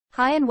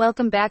Hi and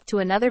welcome back to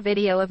another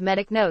video of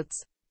Medic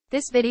Notes.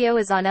 This video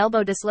is on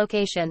elbow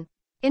dislocation.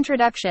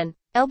 Introduction.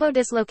 Elbow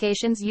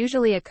dislocations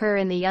usually occur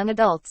in the young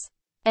adults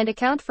and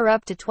account for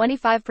up to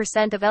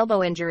 25% of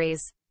elbow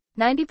injuries.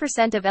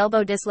 90% of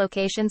elbow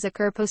dislocations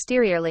occur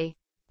posteriorly,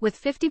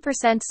 with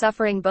 50%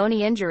 suffering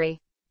bony injury.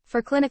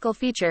 For clinical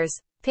features,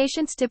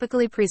 patients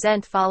typically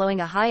present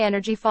following a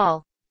high-energy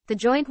fall. The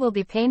joint will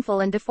be painful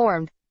and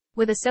deformed,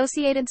 with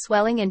associated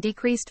swelling and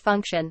decreased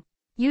function,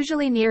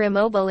 usually near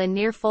immobile and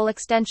near full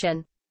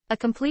extension. A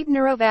complete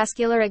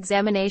neurovascular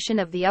examination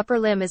of the upper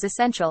limb is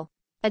essential.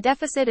 A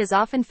deficit is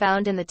often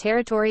found in the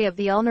territory of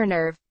the ulnar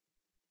nerve,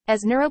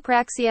 as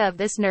neuropraxia of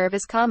this nerve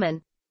is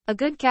common. A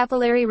good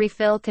capillary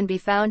refill can be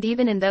found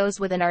even in those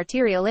with an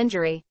arterial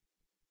injury,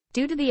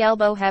 due to the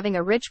elbow having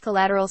a rich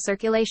collateral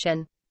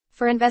circulation.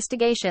 For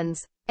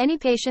investigations, any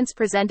patients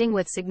presenting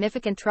with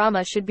significant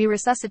trauma should be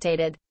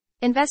resuscitated,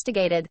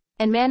 investigated,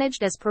 and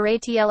managed as per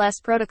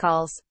ATLS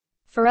protocols.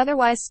 For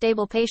otherwise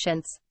stable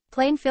patients,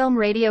 plain film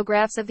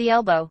radiographs of the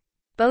elbow,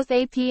 both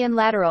AP and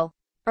lateral,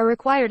 are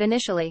required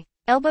initially.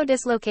 Elbow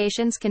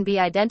dislocations can be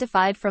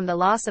identified from the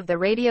loss of the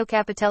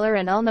radiocapitellar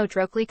and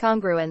ulnotrochlear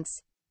congruence.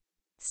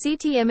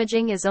 CT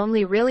imaging is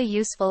only really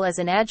useful as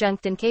an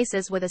adjunct in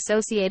cases with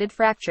associated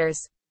fractures.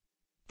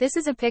 This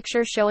is a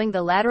picture showing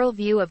the lateral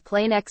view of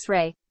plain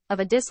X-ray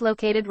of a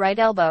dislocated right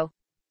elbow.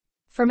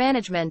 For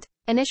management,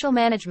 initial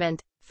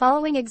management,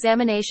 following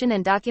examination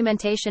and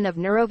documentation of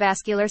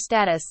neurovascular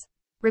status,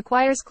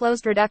 requires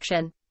closed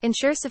reduction,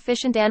 ensure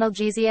sufficient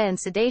analgesia and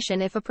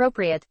sedation if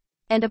appropriate,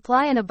 and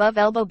apply an above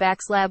elbow back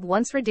slab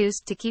once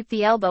reduced to keep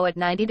the elbow at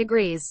 90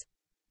 degrees.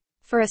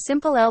 For a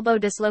simple elbow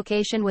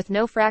dislocation with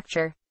no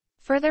fracture,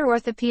 further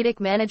orthopedic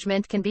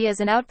management can be as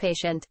an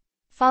outpatient,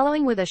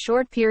 following with a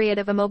short period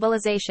of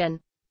immobilization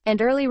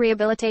and early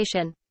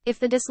rehabilitation. If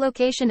the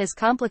dislocation is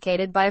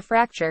complicated by a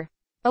fracture,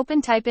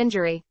 open type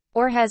injury,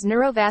 or has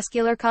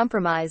neurovascular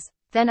compromise,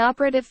 then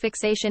operative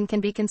fixation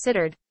can be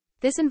considered.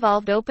 This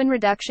involved open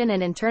reduction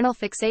and internal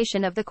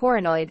fixation of the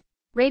coronoid,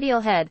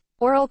 radial head,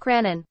 oral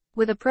cranon,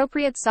 with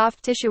appropriate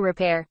soft tissue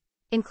repair,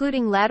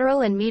 including lateral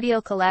and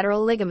medial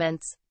collateral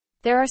ligaments.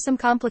 There are some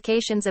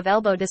complications of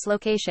elbow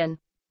dislocation,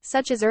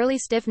 such as early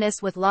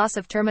stiffness with loss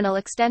of terminal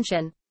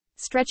extension,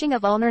 stretching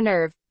of ulnar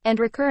nerve, and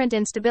recurrent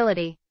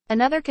instability.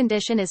 Another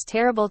condition is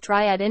terrible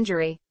triad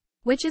injury,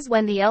 which is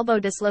when the elbow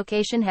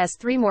dislocation has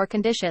three more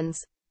conditions,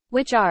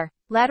 which are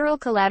lateral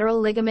collateral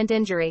ligament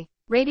injury,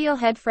 radial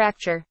head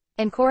fracture,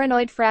 and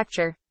coronoid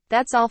fracture.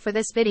 That's all for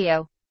this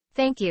video.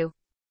 Thank you.